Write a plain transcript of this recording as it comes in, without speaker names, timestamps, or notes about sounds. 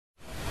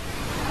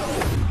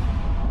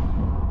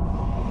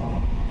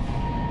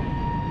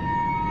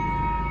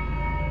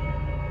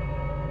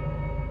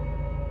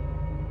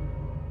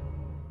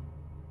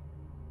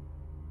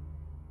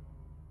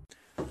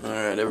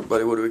Alright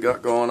everybody, what do we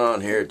got going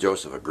on here?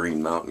 Joseph, a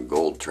Green Mountain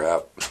Gold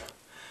Trap.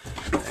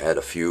 I had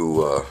a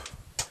few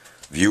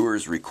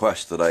viewers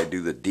request that I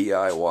do the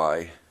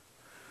DIY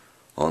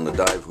on the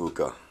Dive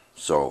Hookah.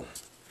 So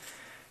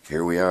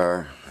here we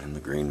are in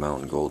the Green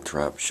Mountain Gold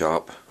Trap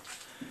shop,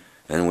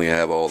 and we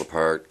have all the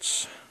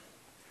parts.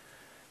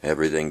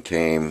 Everything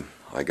came.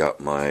 I got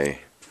my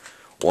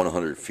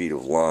 100 feet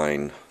of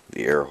line,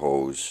 the air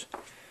hose,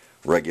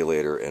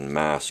 regulator, and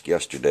mask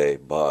yesterday,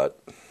 but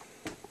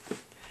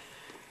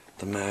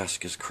the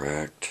mask is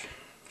cracked,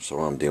 so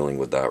I'm dealing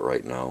with that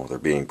right now. They're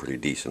being pretty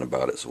decent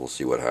about it, so we'll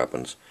see what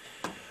happens.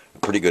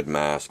 Pretty good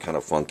mask, kind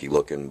of funky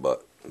looking,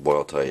 but boy,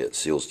 I'll tell you, it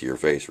seals to your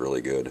face really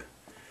good.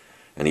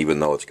 And even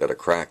though it's got a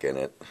crack in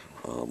it,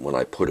 when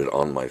I put it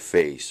on my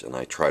face and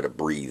I try to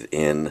breathe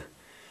in,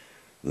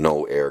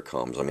 no air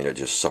comes. I mean, it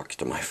just sucks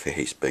to my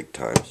face big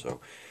time. So,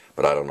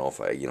 but I don't know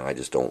if I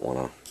just don't want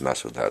to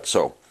mess with that.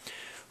 So,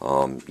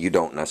 you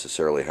don't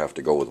necessarily have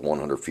to go with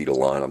 100 feet of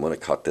line. I'm going to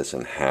cut this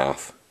in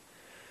half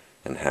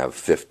and have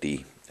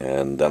 50,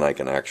 and then I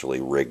can actually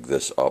rig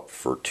this up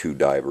for 2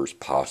 divers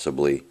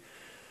possibly.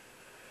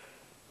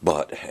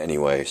 But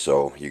anyway,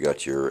 so you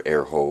got your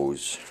air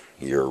hose,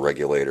 your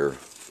regulator,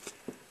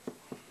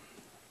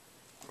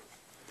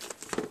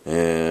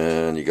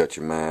 and you got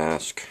your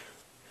mask,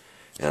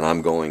 and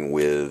I'm going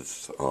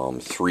with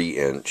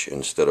 3-inch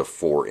instead of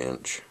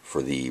 4-inch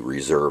for the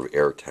reserve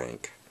air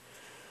tank.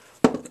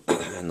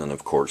 And then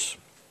of course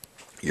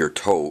your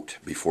tote,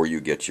 before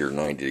you get your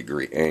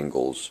 90-degree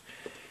angles,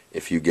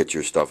 if you get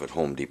your stuff at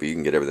Home Depot, you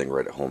can get everything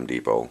right at Home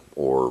Depot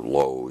or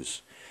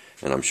Lowe's,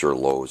 and I'm sure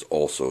Lowe's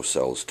also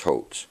sells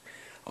totes.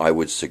 I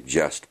would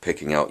suggest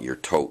picking out your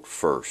tote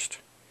first.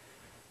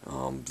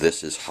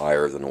 This is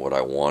higher than what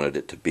I wanted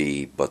it to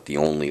be, but the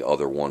only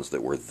other ones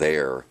that were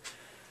there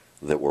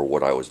that were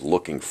what I was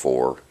looking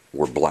for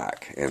were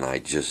black, and I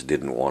just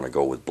didn't want to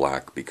go with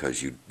black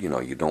because you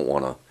don't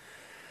want to.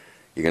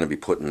 You're going to be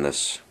putting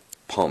this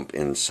pump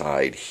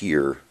inside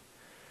here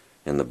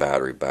in the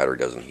battery. Battery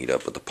doesn't heat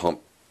up, but the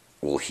pump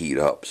will heat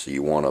up, so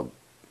you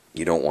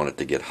don't want it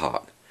to get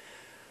hot.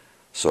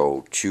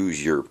 So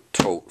choose your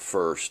tote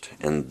first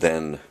and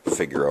then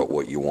figure out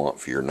what you want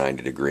for your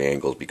 90-degree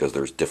angles, because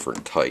there's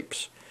different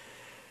types,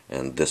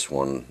 and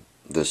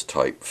this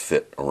type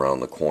fit around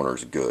the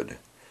corners good.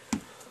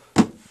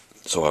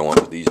 So I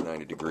went with these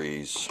 90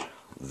 degrees.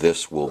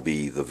 This will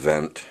be the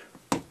vent.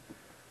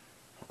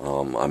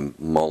 I'm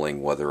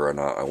mulling whether or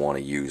not I want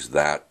to use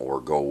that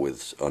or go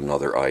with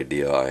another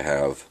idea I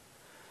have,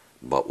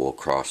 but we'll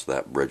cross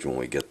that bridge when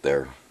we get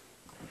there.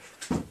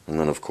 And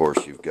then of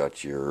course you've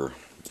got your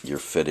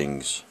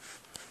fittings,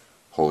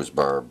 hose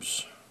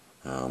barbs.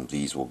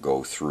 These will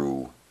go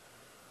through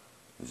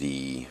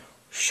the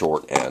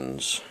short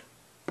ends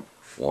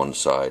one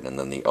side and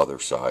then the other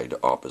side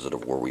opposite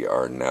of where we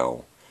are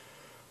now.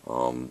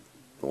 We'll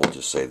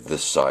just say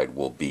this side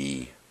will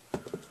be,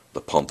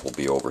 the pump will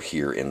be over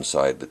here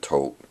inside the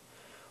tote.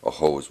 A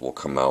hose will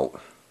come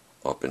out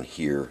up in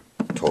here,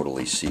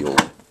 totally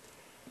sealed,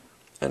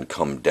 and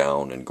come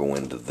down and go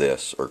into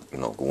this, or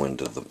go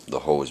into the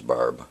hose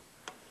barb,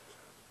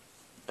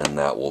 and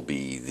that will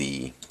be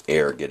the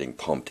air getting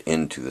pumped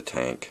into the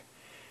tank.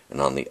 And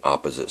on the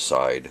opposite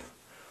side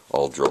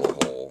I'll drill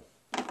a hole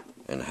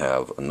and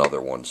have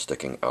another one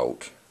sticking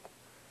out,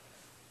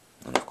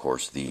 and of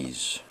course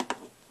these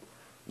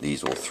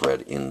will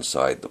thread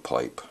inside the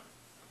pipe,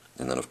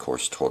 and then of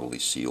course totally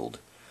sealed.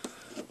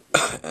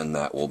 And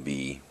that will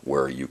be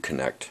where you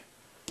connect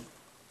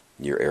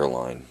your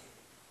airline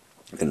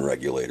and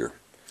regulator.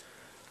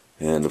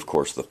 And of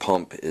course the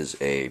pump is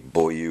a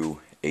Boyu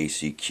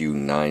AZEK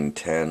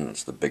 910.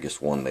 It's the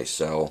biggest one they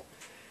sell,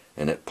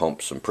 and it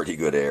pumps some pretty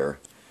good air.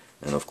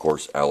 And of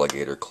course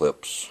Alligator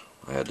clips,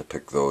 I had to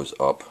pick those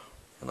up,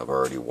 and I've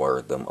already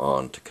wired them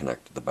on to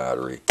connect to the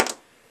battery.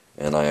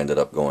 And I ended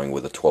up going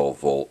with a 12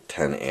 volt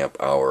 10 amp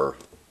hour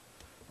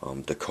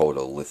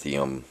Dakota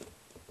lithium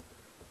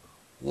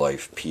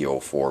Life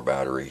P04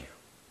 battery.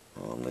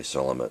 They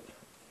sell them at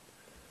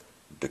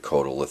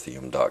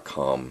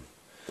dakotalithium.com,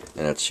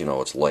 and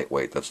it's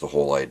lightweight. That's the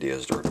whole idea,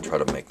 is to try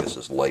to make this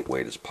as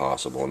lightweight as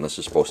possible, and this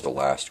is supposed to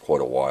last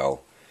quite a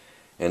while.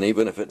 And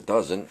even if it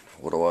doesn't,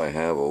 what do I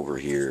have over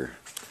here?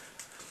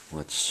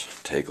 Let's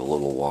take a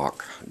little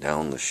walk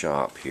down the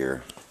shop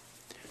here.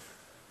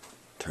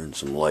 Turn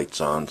some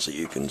lights on so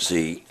you can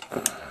see.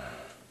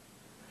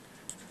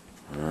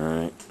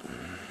 Alright.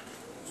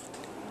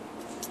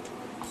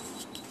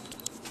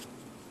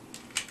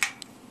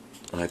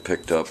 I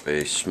picked up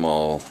a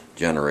small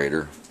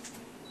generator,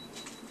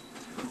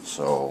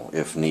 so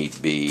if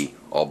need be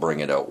I'll bring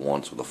it out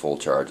once with a full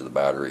charge of the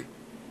battery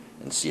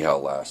and see how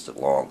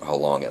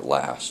long it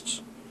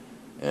lasts,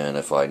 and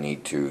if I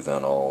need to,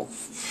 then I'll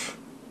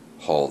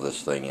haul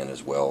this thing in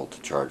as well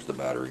to charge the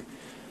battery.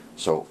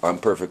 So I'm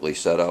perfectly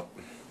set up,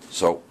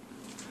 so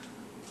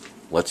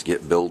let's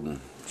get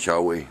building,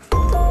 shall we?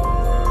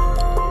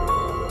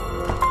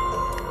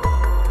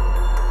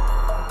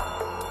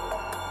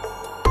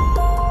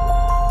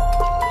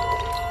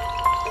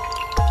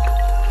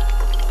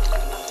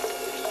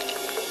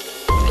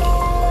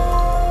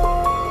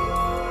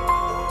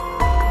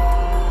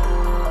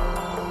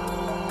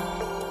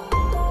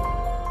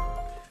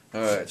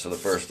 so the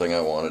first thing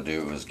I want to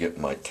do is get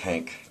my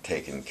tank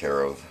taken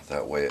care of.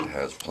 That way it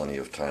has plenty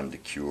of time to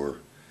cure.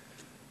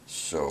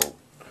 So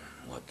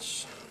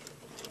let's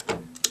go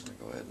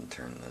ahead and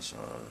turn this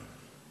on.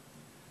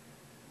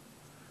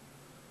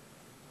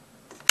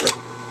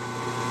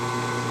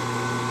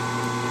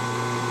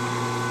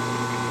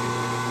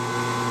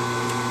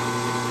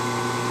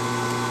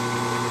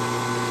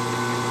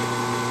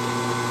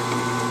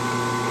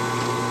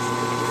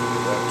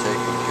 That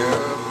taken care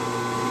of.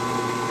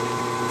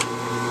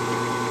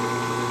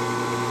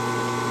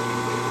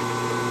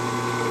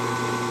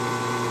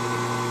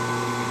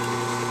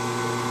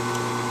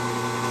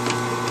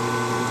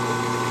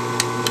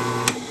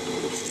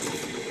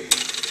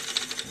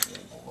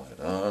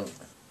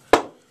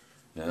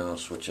 Now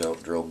switch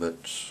out drill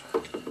bits.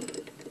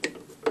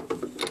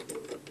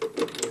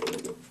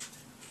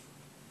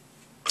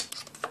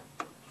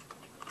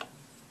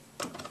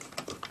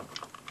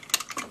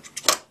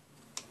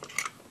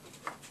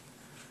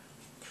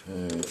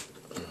 Okay.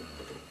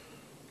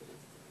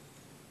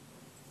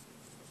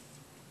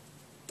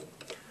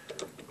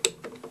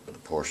 The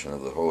portion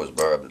of the hose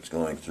barb that's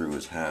going through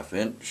is 1/2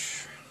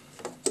 inch.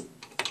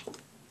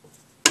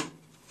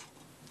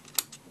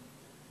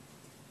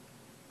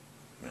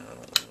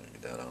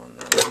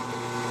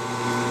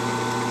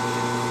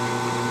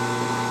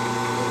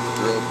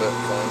 Drill bit,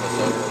 find the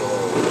center of the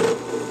hole.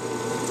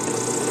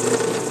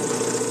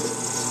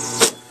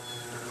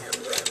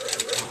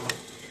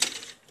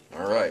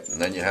 Alright, and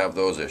then you have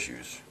those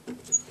issues.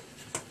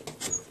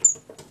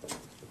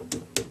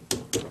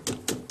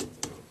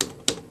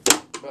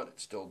 But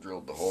it still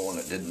drilled the hole and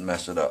it didn't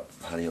mess it up.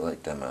 How do you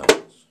like them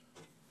apples?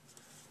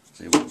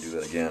 See if we can do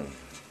that again.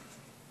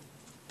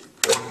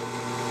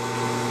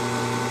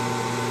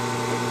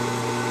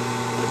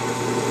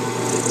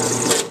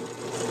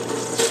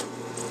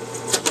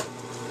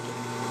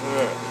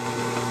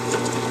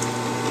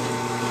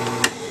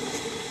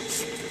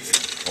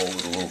 Hold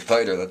it a little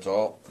tighter, that's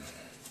all.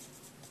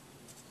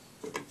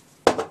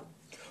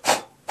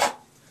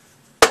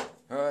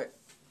 Alright,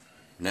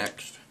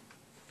 next.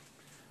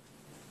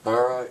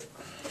 Alright,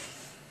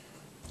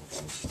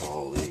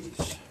 install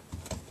these.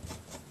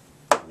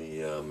 Let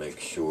me make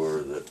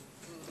sure that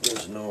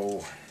there's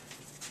no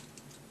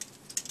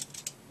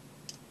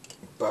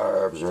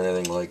barbs or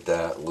anything like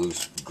that,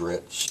 loose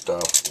grit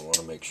stuff. We want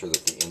to make sure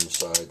that the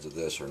insides of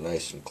this are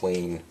nice and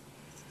clean.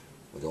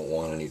 We don't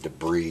want any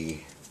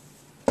debris,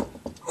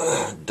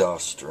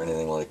 dust or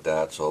anything like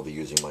that, so I'll be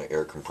using my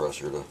air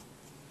compressor to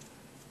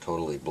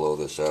totally blow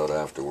this out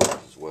afterwards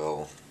as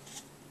well.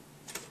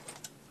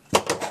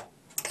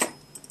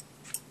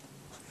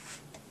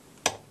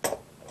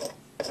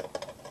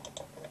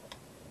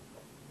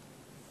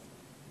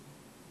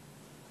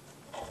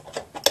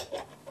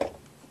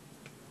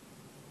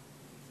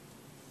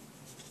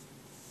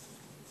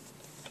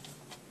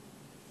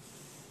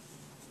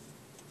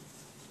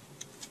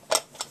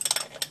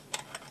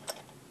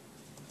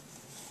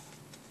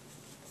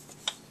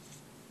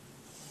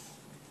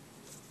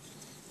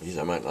 These,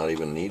 I might not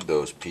even need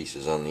those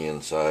pieces on the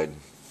inside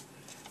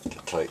to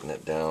tighten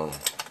it down.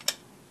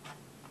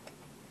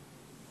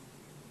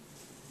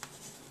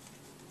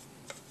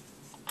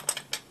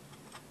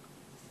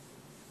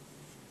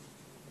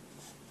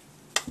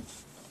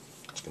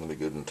 It's going to be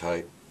good and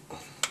tight.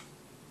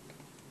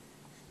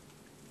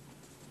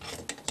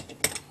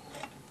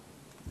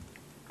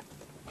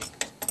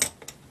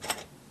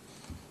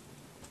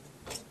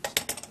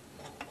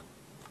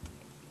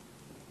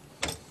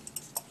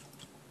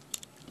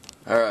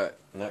 Alright,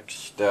 next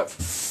step.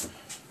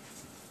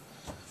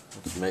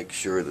 Let's make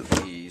sure that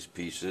these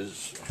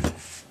pieces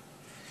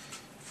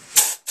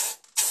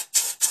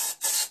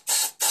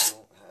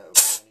don't have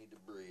any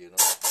debris in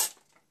them.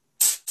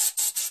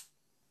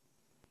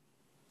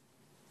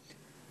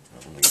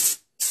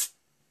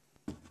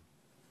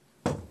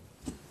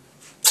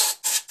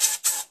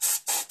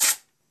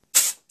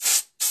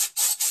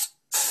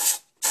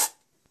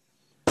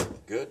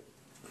 Good.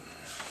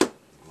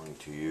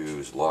 To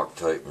use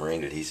Loctite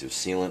marine adhesive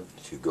sealant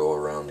to go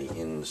around the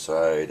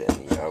inside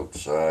and the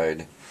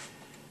outside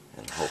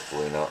and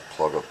hopefully not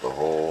plug up the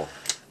hole.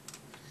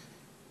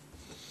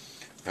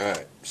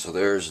 Alright, so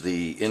there's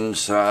the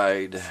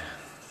inside.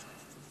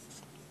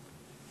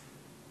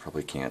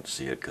 Probably can't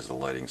see it because the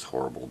lighting's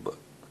horrible, but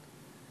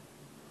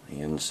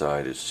the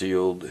inside is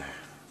sealed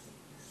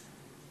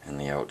and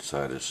the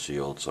outside is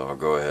sealed, so I'll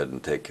go ahead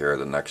and take care of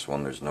the next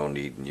one. There's no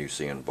need in you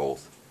seeing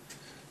both.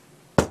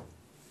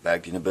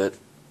 Back in a bit.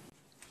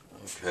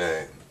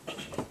 Okay,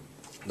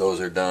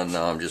 those are done.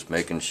 Now I'm just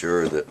making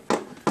sure that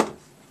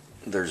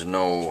there's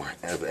no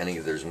anything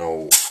inside the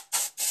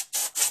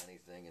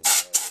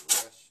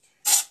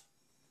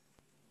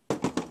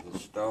rest of the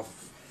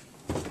stuff.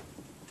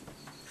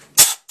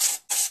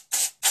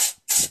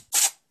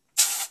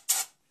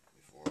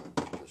 Before I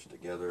put this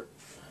together.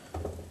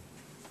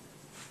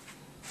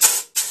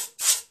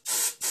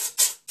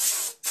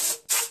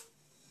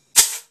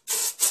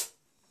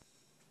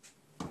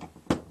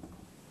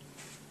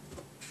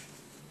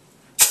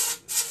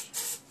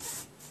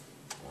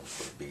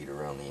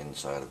 around the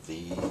inside of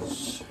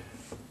these.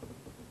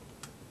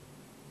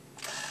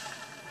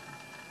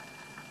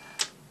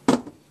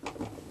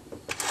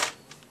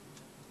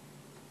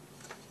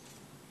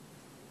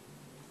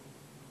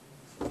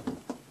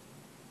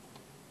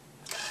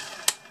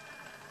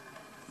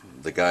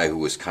 The guy who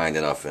was kind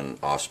enough in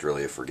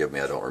Australia, forgive me,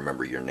 I don't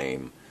remember your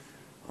name,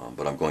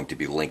 but I'm going to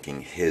be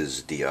linking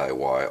his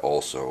DIY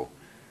also,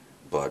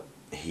 but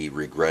he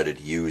regretted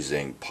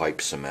using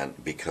pipe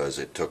cement because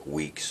it took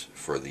weeks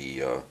for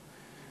the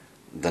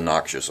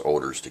noxious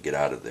odors to get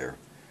out of there.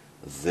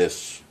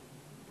 This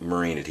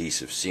marine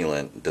adhesive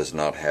sealant does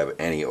not have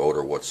any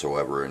odor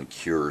whatsoever and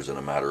cures in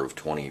a matter of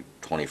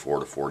 24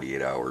 to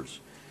 48 hours.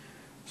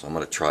 So I'm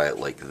going to try it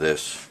like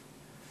this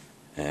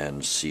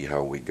and see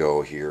how we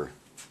go here.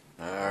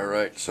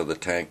 Alright, so the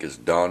tank is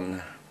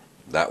done.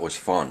 That was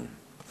fun.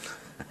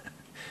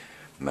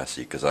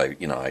 Messy, because I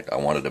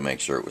wanted to make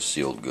sure it was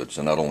sealed good.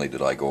 So not only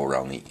did I go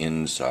around the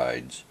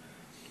insides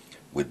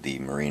with the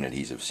marine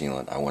adhesive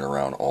sealant, I went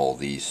around all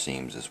these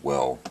seams as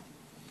well.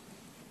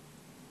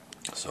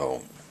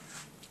 So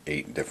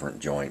 8 different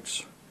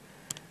joints.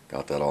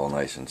 Got that all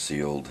nice and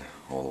sealed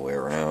all the way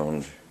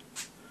around.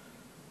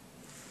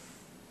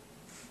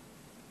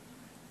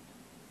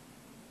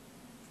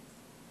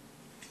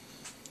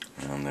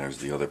 And there's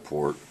the other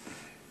port.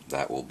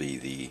 That will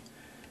be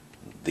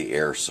the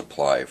air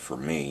supply for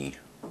me,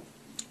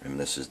 and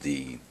this is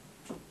the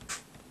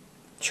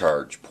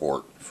charge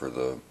port for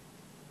the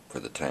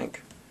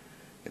tank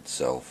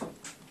itself.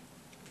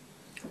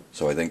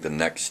 So I think the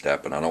next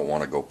step, and I don't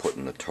want to go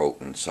putting the tote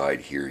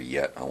inside here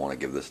yet, I want to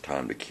give this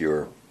time to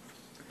cure.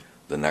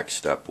 The next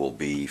step will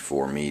be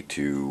for me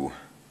to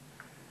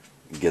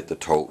get the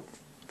tote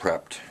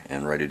prepped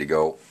and ready to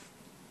go.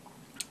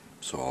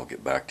 So I'll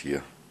get back to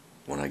you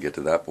when I get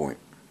to that point.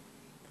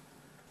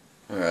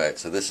 Alright,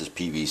 so this is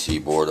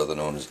PVC board, other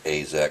known as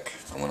AZEK.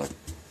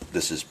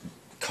 This is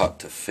cut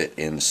to fit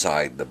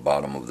inside the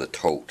bottom of the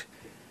tote.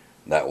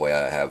 That way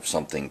I have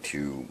something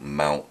to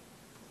mount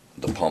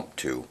the pump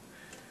to.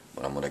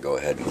 But I'm going to go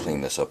ahead and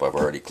clean this up. I've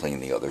already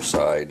cleaned the other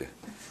side.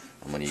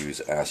 I'm going to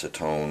use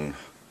acetone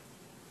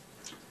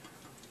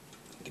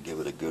to give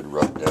it a good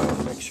rub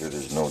down, make sure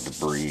there's no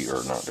debris,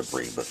 or not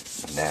debris, but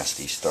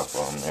nasty stuff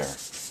on there.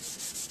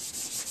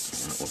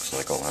 It looks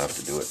like I'll have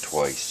to do it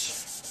twice.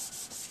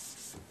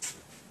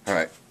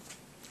 Alright,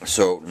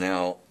 so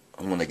now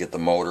I'm going to get the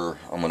motor.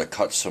 I'm going to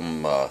cut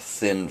some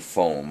thin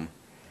foam.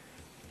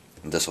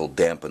 This will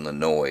dampen the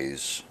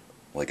noise,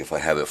 like if I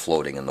have it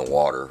floating in the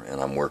water and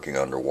I'm working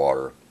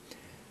underwater.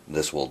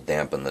 This will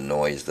dampen the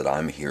noise that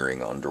I'm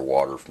hearing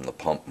underwater from the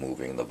pump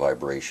moving, the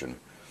vibration.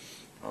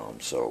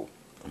 So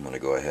I'm going to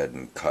go ahead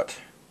and cut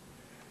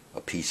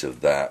a piece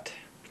of that,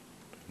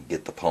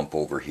 get the pump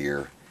over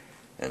here,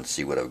 and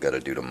see what I've got to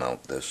do to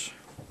mount this.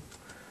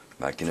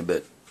 Back in a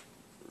bit.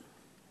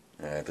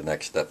 Alright, the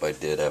next step I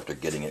did after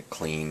getting it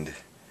cleaned,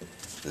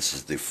 this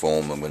is the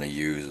foam I'm going to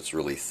use. It's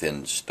really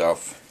thin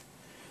stuff.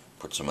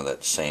 Put some of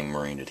that same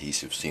marine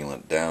adhesive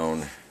sealant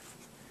down,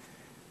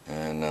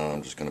 and now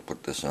I'm just going to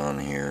put this on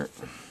here.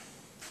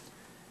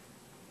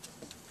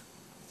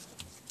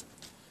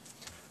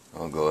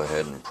 I'll go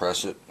ahead and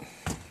press it.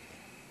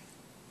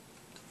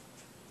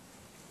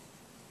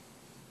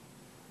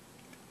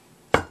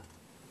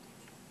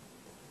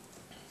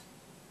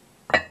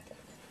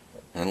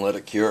 And let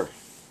it cure.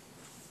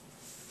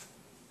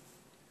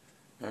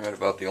 Alright,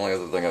 about the only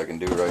other thing I can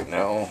do right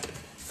now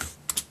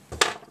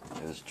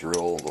is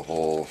drill the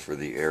hole for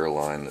the air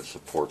line that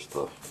supports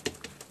the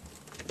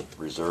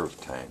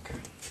reserve tank.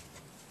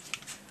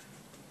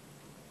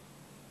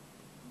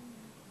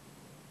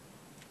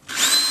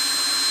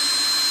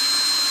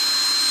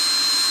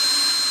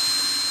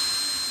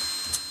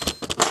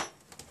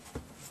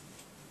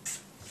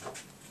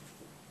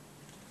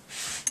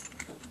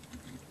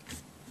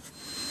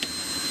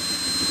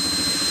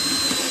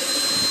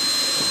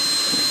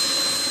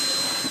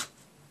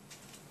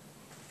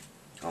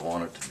 I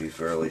want it to be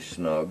fairly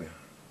snug.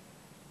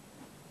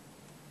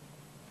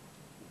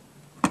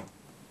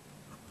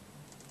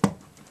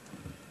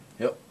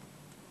 Yep,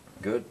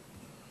 good.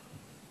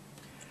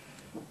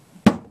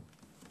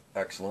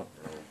 Excellent.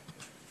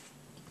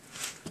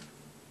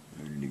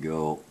 Ready to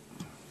go.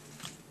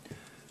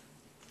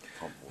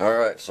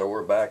 Alright, so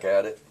we're back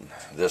at it.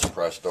 This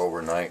pressed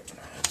overnight.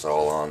 It's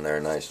all on there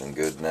nice and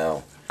good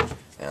now.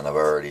 And I've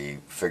already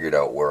figured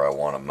out where I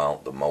want to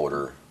mount the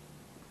motor,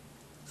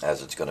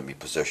 as it's going to be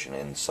positioned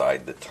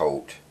inside the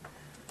tote.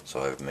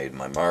 So I've made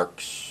my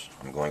marks.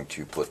 I'm going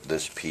to put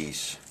this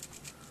piece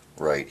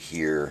right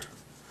here,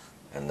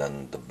 and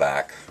then the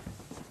back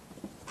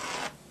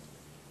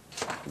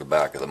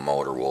of the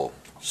motor will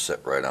sit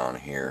right on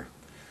here.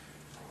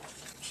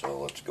 So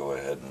let's go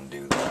ahead and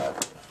do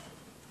that,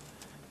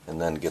 and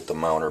then get the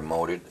mounter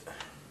mounted,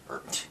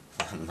 or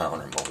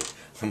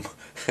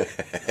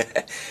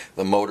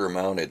the motor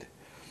mounted.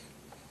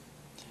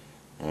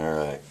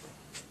 Alright.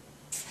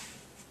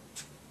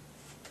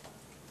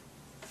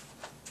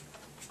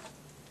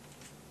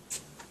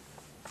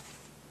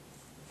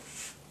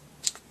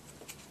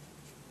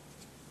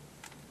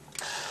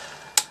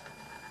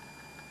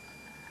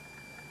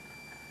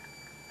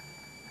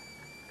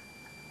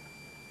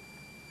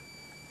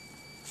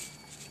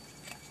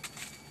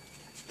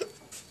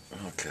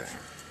 Okay.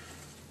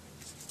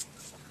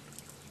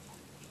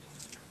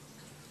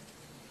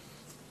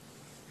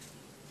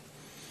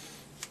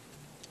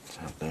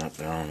 Set that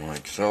down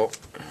like so.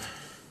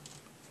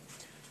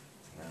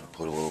 And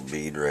put a little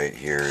bead right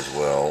here as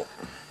well.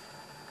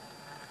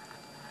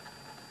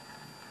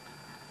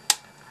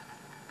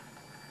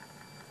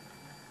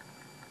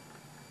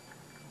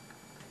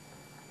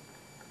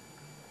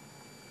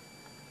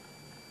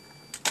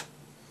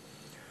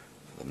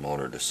 For the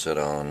motor to sit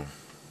on.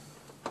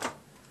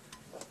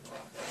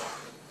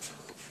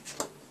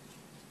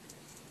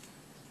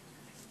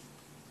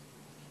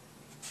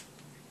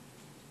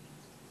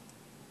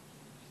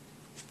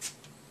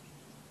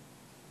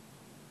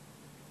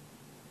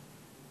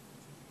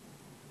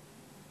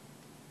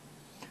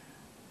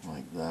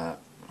 Like that.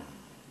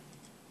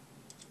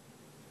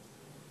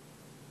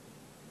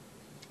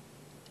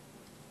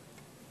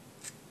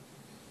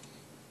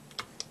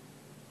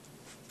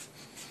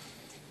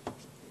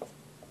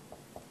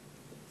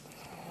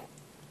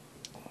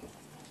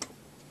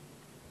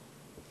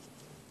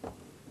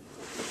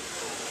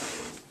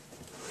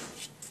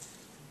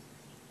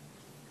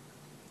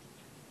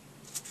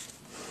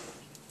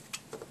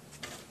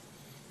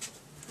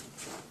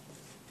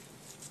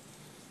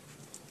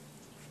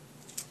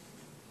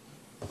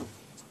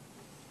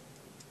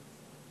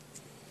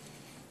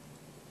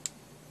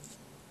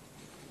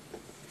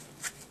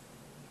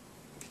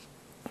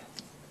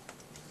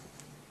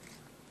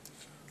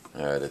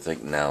 Alright, I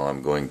think now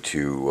I'm going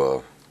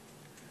to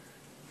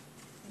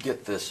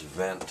get this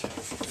vent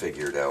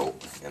figured out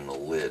in the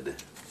lid.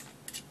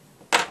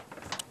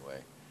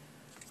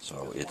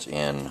 So it's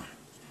in.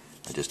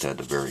 I just had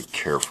to very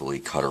carefully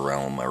cut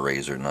around with my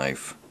razor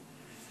knife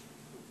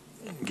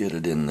and get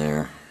it in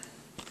there.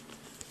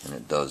 And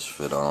it does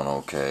fit on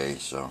okay,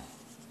 so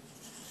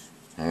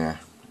there,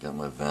 got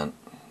my vent,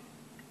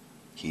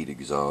 heat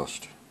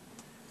exhaust.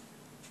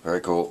 Very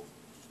cool.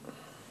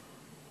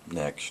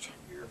 Next.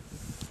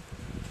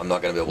 I'm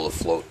not going to be able to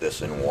float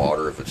this in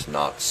water if it's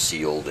not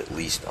sealed, at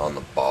least on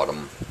the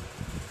bottom.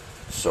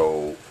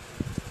 So,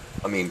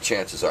 I mean,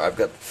 chances are, I've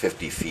got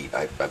 50 feet.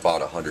 I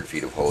bought 100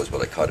 feet of hose, but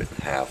I cut it in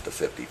half to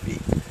 50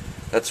 feet.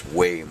 That's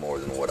way more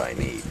than what I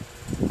need.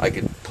 I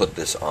could put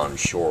this on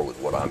shore with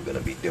what I'm going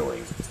to be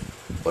doing.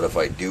 But if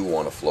I do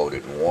want to float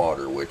it in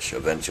water, which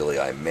eventually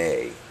I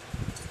may,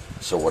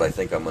 so what I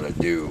think I'm going to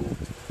do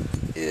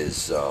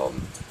is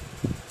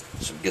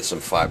get some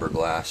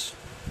fiberglass,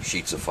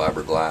 sheets of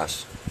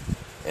fiberglass,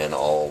 and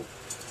I'll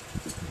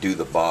do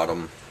the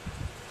bottom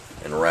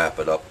and wrap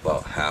it up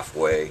about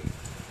halfway.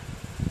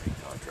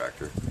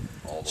 Contractor.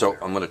 So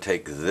I'm going to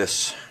take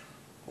this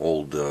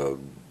old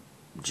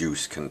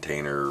juice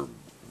container,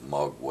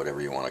 mug,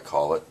 whatever you want to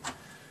call it,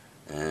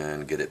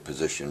 and get it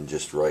positioned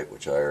just right,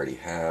 which I already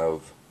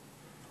have,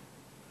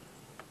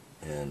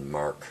 and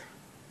mark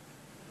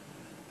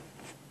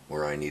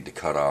where I need to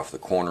cut off the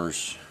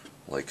corners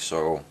like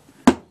so.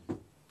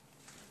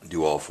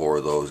 Do all 4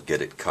 of those,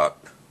 get it cut,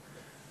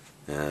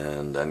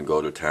 and then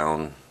go to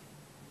town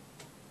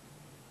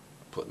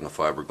putting the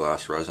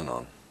fiberglass resin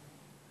on.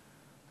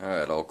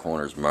 Alright, all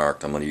corners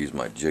marked. I'm going to use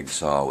my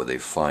jigsaw with a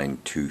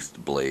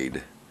fine-toothed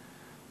blade.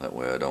 That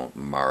way I don't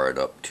mar it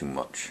up too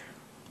much.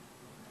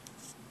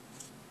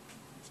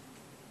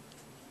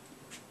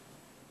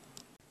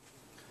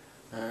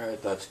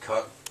 Alright, that's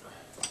cut.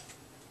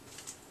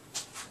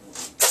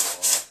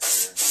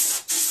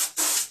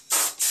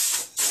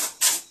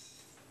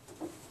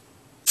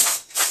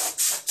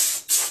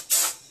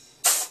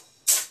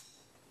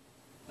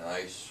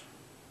 Nice.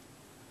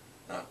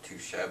 Not too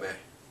shabby.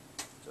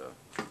 So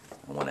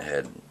I went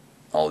ahead,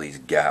 all these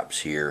gaps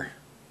here,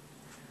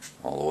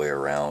 all the way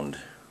around,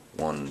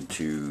 1,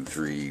 2,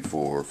 3,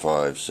 4,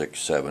 5, 6,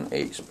 7,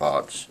 8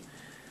 spots.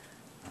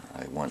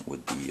 I went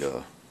with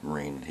the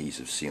marine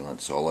adhesive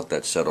sealant, so I'll let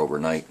that set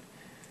overnight,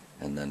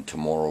 and then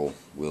tomorrow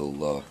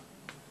we'll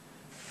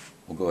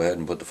go ahead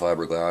and put the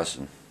fiberglass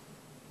and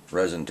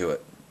resin to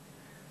it,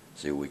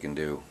 see what we can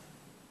do.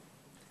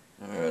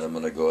 Alright, I'm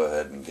going to go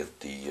ahead and get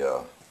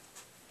the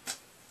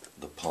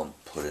pump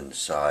put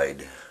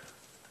inside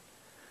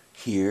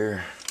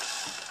here.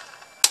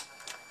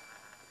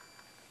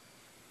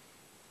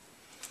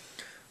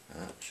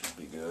 That should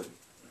be good.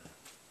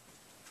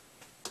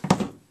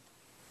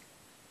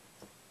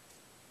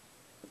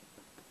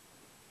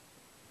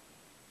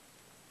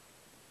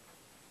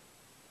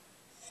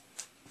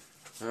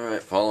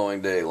 Alright,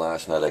 following day,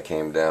 last night I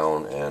came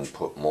down and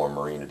put more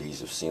marine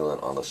adhesive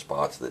sealant on the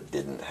spots that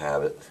didn't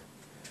have it,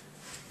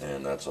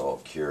 and that's all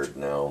cured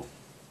now.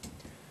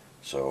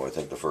 So I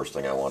think the first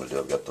thing I want to do,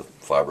 I've got the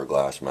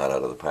fiberglass mat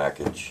out of the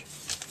package.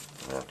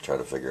 I have to try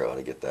to figure out how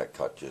to get that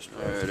cut just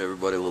right. Alright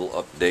everybody, a little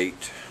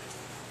update.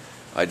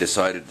 I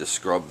decided to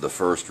scrub the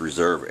first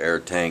reserve air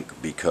tank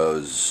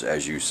because,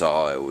 as you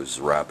saw, I was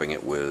wrapping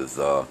it with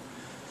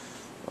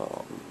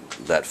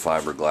that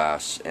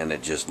fiberglass and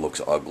it just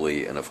looks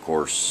ugly, and of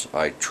course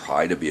I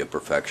try to be a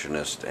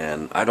perfectionist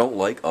and I don't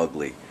like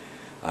ugly,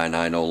 and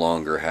I no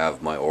longer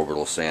have my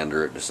orbital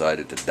sander. It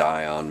decided to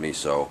die on me,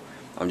 so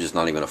I'm just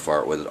not even going to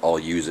fart with it. I'll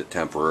use it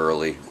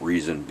temporarily.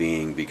 Reason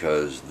being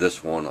because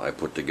this one I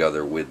put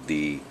together with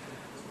the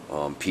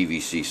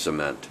PVC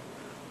cement.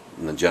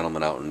 And the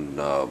gentleman out in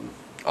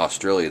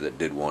Australia that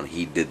did one,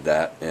 he did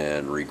that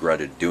and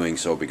regretted doing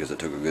so because it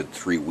took a good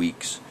 3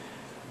 weeks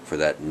for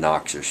that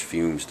noxious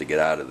fumes to get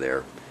out of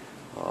there.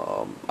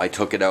 I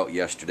took it out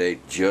yesterday,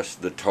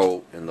 just the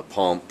tote and the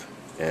pump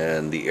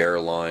and the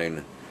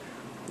airline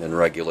and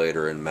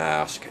regulator and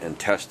mask, and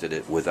tested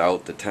it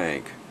without the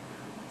tank,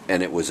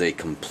 and it was a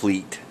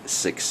complete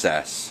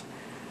success.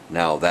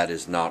 Now that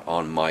is not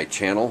on my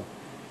channel.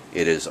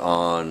 It is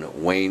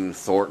on Wayne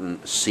Thornton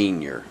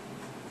Sr.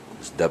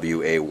 It's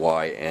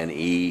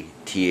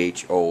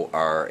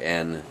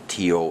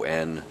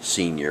WayneThornton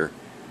Sr.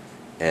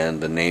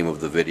 And the name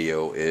of the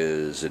video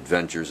is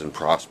Adventures in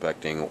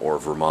Prospecting, or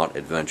Vermont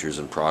Adventures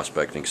in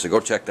Prospecting. So go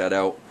check that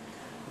out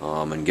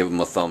and give him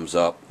a thumbs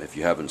up. If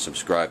you haven't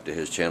subscribed to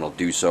his channel,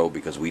 do so,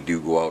 because we do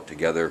go out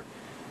together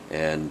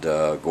and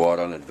go out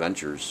on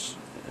adventures.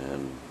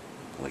 And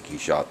like, he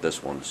shot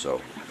this one.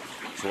 So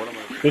what am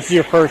I? This is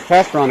your first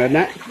test run, isn't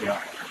it?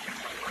 Yeah.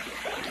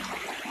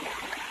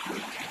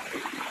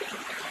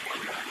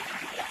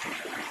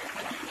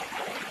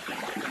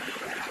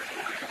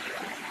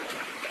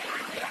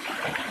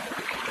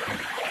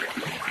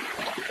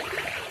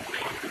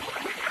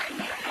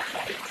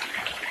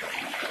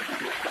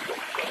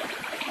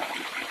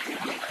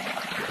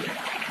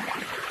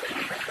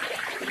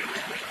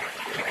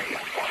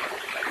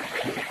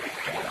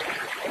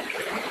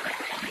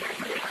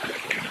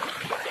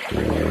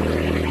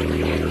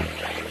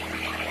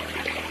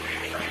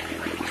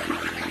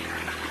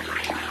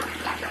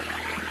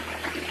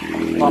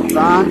 Pumps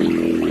on.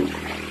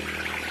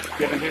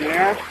 Giving him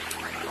air.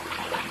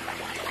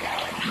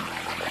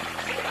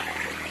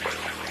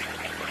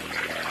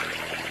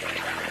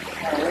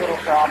 Got a little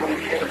problem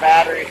here. The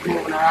battery's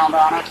moving around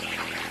on us.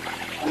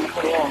 I'm going to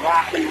put a little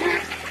rock in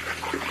there.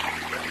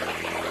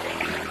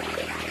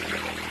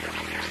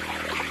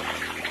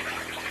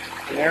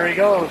 And there he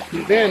goes.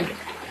 He's in.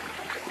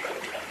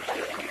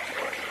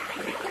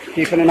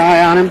 Keeping an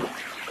eye on him.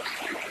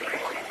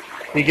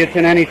 If he gets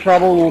in any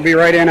trouble, we'll be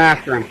right in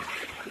after him.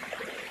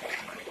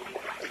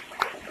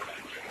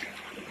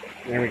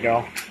 There we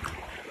go.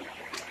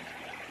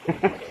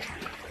 And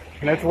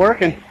it's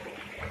working.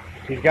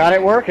 He's got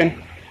it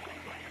working.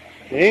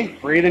 See?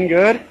 Breathing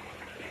good.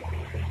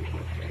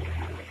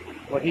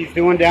 What he's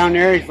doing down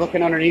there, he's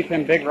looking underneath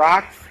them big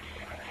rocks.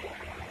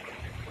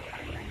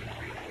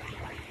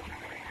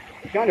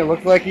 It kind of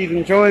looks like he's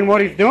enjoying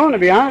what he's doing, to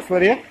be honest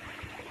with you.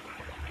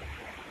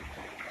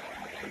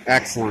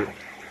 Excellent.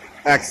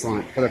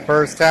 Excellent. For the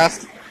first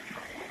test,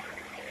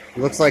 it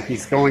looks like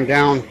he's going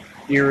down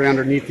here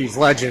underneath these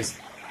ledges.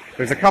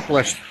 There's a couple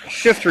of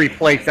shiftery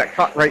plates that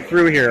cut right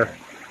through here.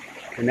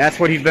 And that's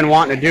what he's been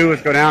wanting to do,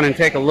 is go down and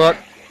take a look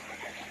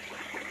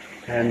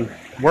and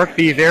work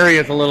these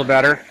areas a little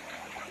better.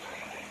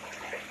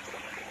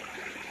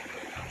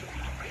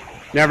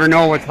 Never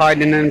know what's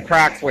hiding in them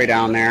cracks way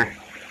down there.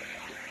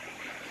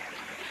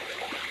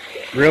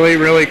 Really,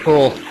 really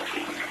cool.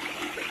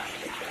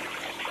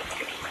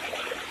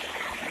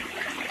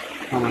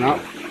 Coming up.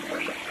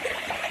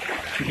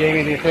 She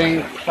gave me the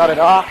thing, cut it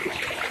off.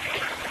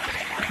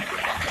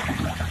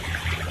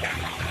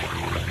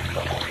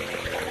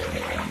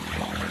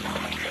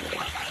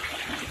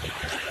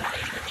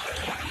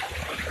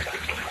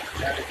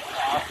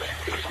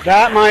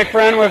 That, my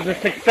friend, was a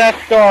success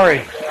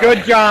story.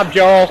 Good job,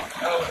 Joel.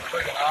 That was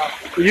freaking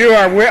awesome. You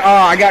are,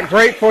 I got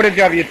great footage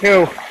of you,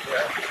 too.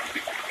 Yeah.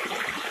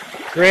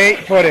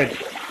 Great footage.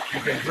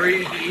 You can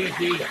breathe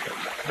easy.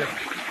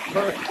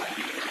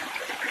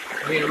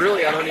 I mean,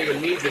 really, I don't even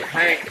need the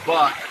tank,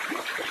 but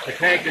the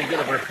tank is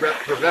going to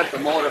prevent the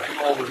motor from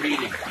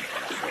overheating.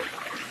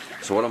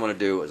 So what I'm going to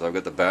do is, I've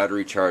got the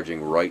battery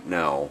charging right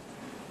now.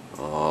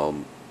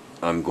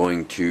 I'm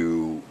going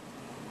to,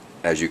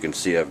 as you can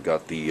see, I've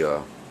got the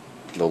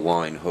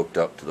line hooked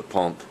up to the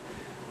pump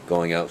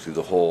going out through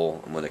the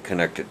hole. I'm going to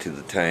connect it to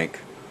the tank,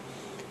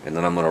 and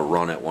then I'm going to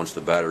run it. Once the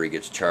battery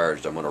gets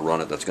charged, I'm going to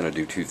run it. That's going to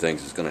do two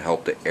things. It's going to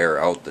help to air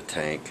out the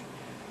tank,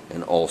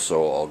 and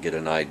also I'll get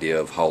an idea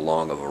of how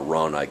long of a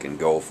run I can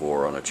go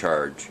for on a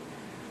charge.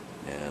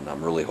 And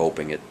I'm really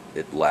hoping it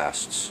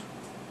lasts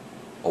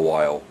a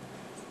while.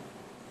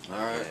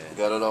 Alright,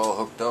 got it all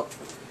hooked up.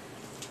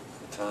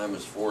 The time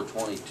is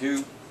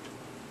 4:22.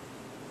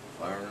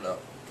 Firing it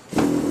up.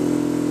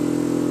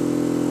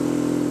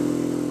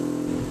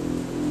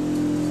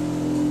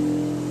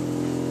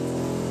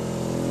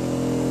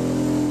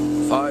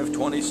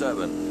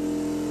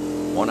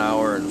 5:27. 1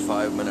 hour and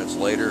 5 minutes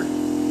later.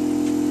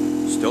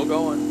 Still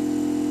going.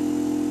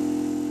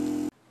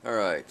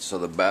 Alright, so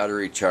the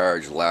battery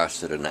charge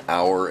lasted 1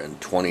 hour and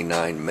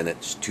 29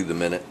 minutes to the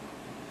minute.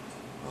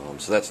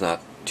 So that's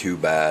not too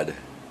bad.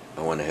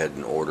 I went ahead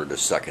and ordered a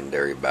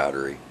secondary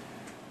battery.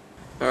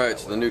 Alright,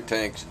 so the new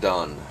tank's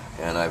done,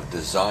 and I've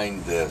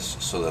designed this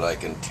so that I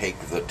can take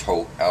the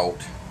tote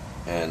out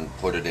and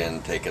put it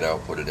in, take it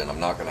out, put it in. I'm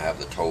not going to have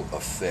the tote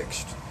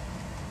affixed.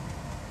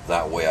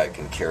 That way I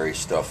can carry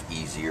stuff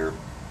easier.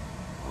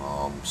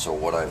 So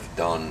what I've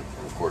done,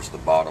 of course the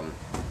bottom,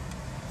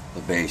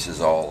 the base is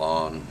all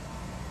on,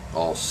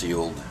 all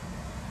sealed,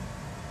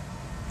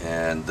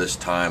 and this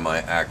time I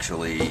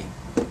actually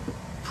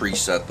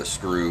preset the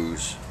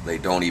screws. They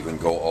don't even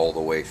go all the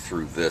way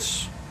through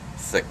this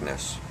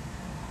thickness,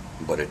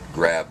 but it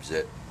grabs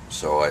it.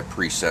 So I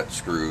preset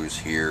screws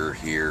here,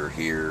 here,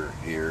 here,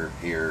 here,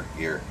 here,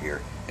 here,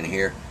 here, and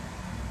here,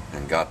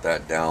 and got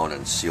that down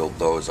and sealed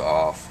those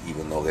off,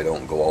 even though they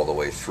don't go all the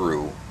way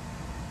through.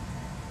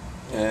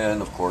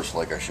 And of course,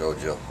 like I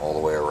showed you, all the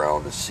way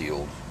around is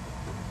sealed.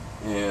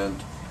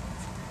 And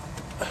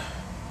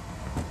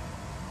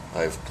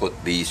I've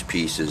put these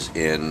pieces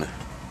in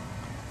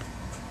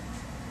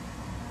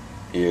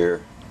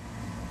here,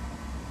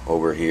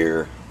 over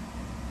here,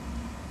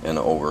 and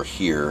over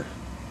here.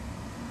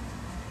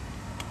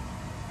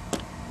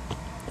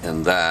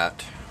 And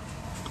that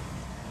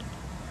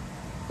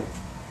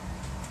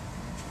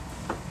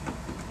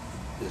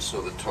is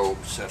so the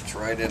tote sets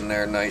right in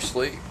there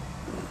nicely.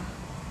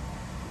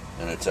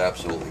 And it's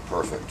absolutely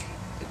perfect.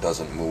 It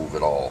doesn't move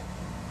at all.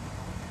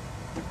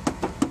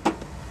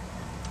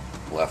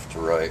 Left to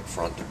right,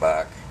 front to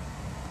back.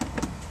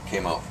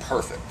 Came out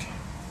perfect.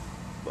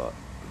 But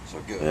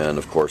so good. And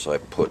of course I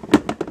put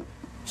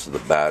so the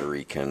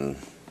battery can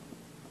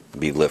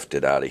be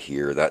lifted out of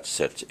here. That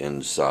sits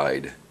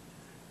inside,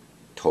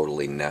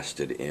 totally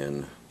nested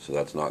in, so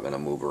that's not going to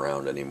move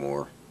around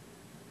anymore.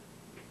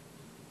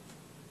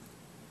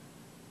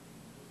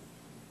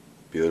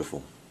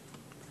 Beautiful.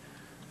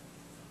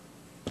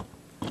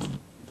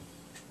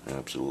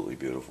 Absolutely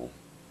beautiful.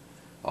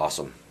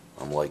 Awesome.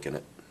 I'm liking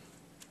it.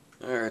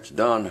 There, it's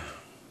done.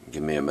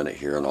 Give me a minute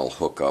here and I'll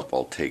hook up.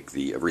 I'll take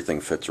the, everything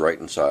fits right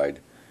inside.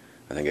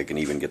 I think I can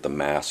even get the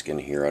mask in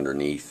here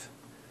underneath.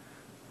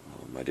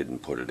 I didn't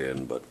put it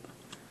in, but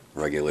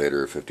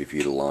regulator, 50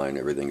 feet of line,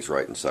 everything's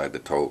right inside the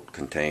tote,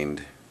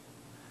 contained.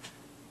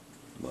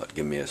 But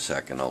give me a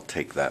second, I'll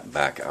take that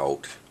back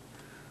out.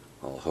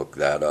 I'll hook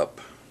that up,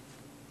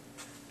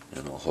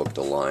 and I'll hook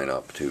the line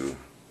up to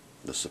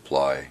the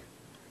supply.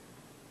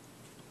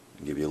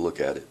 Give you a look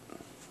at it.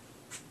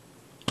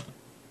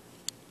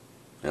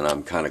 And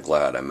I'm kind of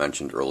glad. I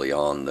mentioned early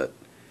on that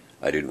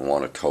I didn't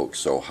want a tote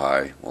so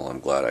high. Well, I'm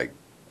glad I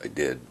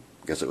did.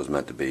 I guess it was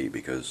meant to be,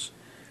 because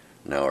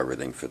now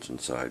everything fits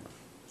inside.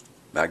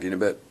 Back to you in a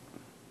bit.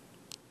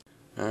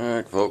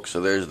 Alright folks, so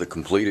there's the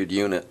completed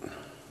unit.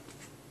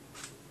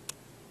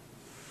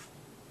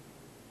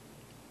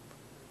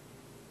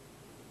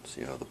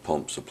 See how the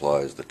pump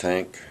supplies the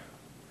tank.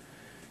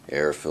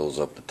 Air fills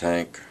up the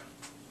tank,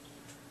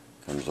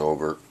 comes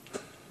over,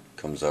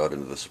 comes out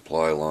into the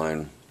supply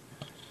line.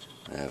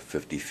 I have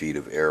 50 feet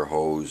of air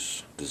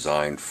hose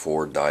designed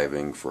for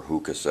diving, for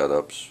hookah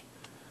setups.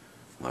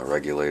 My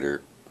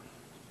regulator,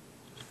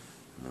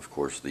 and of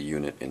course the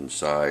unit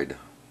inside,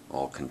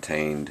 all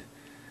contained.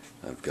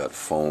 I've got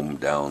foam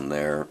down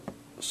there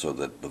so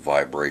that the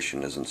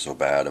vibration isn't so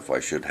bad if I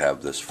should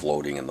have this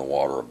floating in the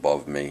water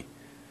above me.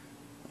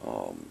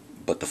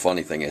 But the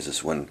funny thing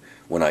is when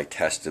I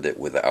tested it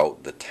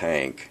without the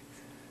tank,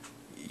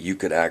 you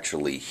could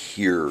actually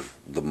hear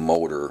the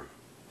motor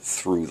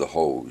through the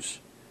hose.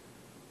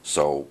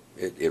 So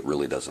it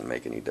really doesn't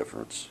make any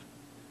difference.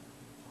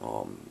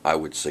 I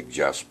would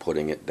suggest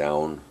putting it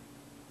down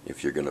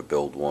if you're going to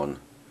build one.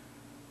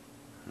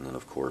 And then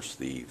of course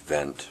the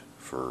vent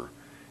for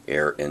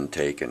air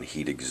intake and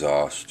heat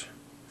exhaust.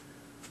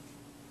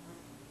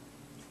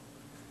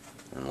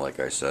 And like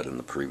I said in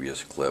the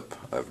previous clip,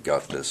 I've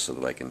got this so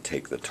that I can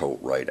take the tote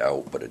right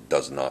out, but it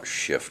does not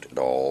shift at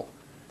all.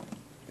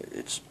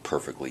 It's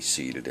perfectly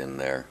seated in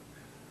there,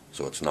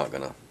 so it's not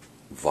going to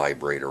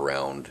vibrate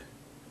around.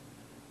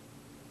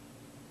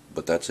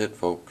 But that's it,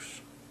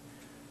 folks.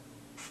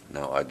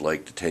 Now I'd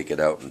like to take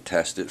it out and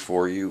test it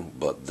for you,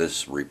 but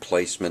this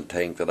replacement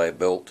tank that I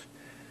built,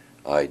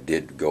 I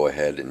did go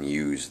ahead and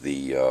use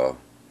the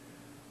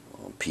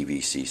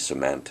PVC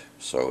cement,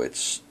 so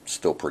it's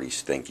still pretty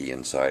stinky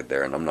inside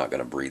there, and I'm not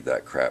going to breathe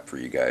that crap for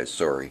you guys,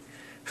 sorry.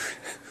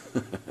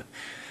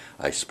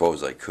 I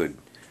suppose I could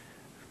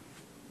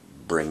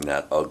bring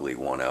that ugly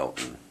one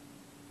out and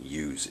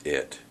use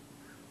it,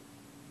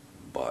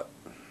 but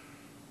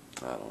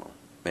I don't know,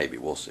 maybe,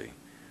 we'll see.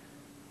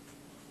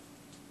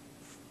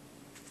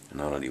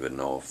 And I don't even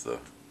know if the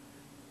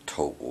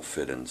tote will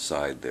fit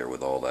inside there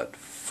with all that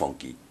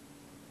funky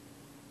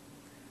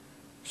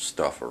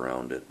stuff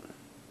around it.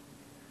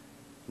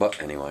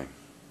 But anyway,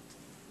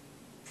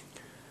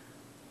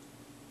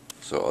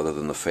 so other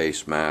than the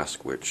face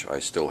mask, which I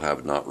still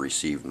have not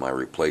received my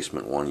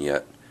replacement one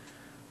yet,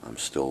 I'm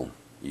still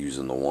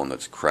using the one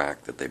that's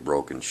cracked that they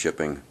broke in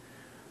shipping,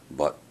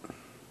 but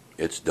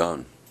it's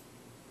done.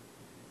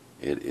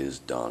 It is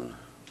done,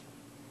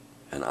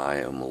 and I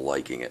am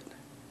liking it.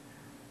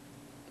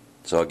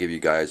 So I'll give you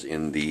guys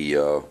in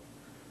the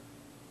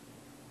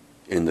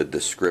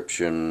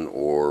description,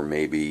 or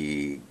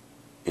maybe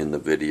in the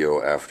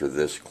video after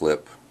this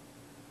clip,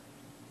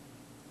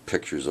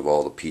 pictures of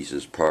all the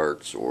pieces,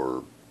 parts,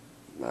 or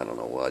I don't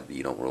know what,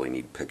 you don't really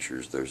need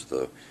pictures. There's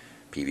the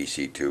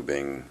PVC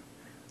tubing,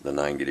 the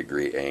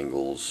 90-degree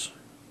angles,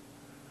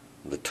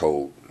 the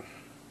tote,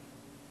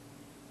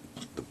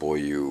 the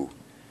Boyu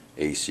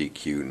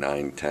ACQ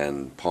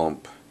 910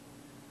 pump,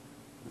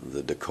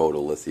 the Dakota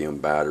lithium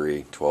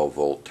battery, 12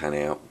 volt 10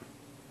 amp,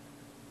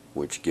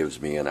 which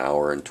gives me an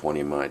hour and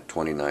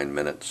 29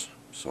 minutes.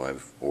 So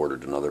I've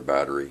ordered another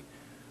battery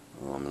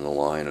in the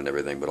line and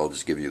everything, but I'll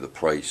just give you the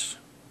price,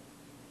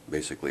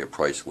 basically a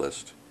price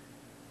list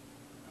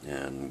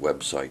and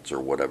websites or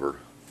whatever.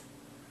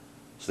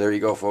 So there you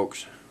go,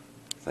 folks.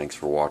 Thanks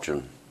for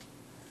watching,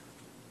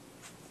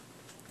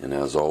 and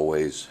as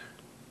always,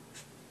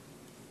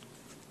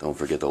 don't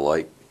forget to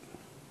like,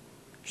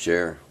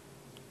 share,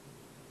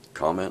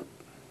 comment,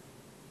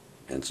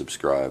 and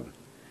subscribe.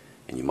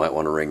 And you might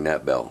want to ring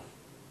that bell.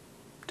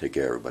 Take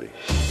care, everybody.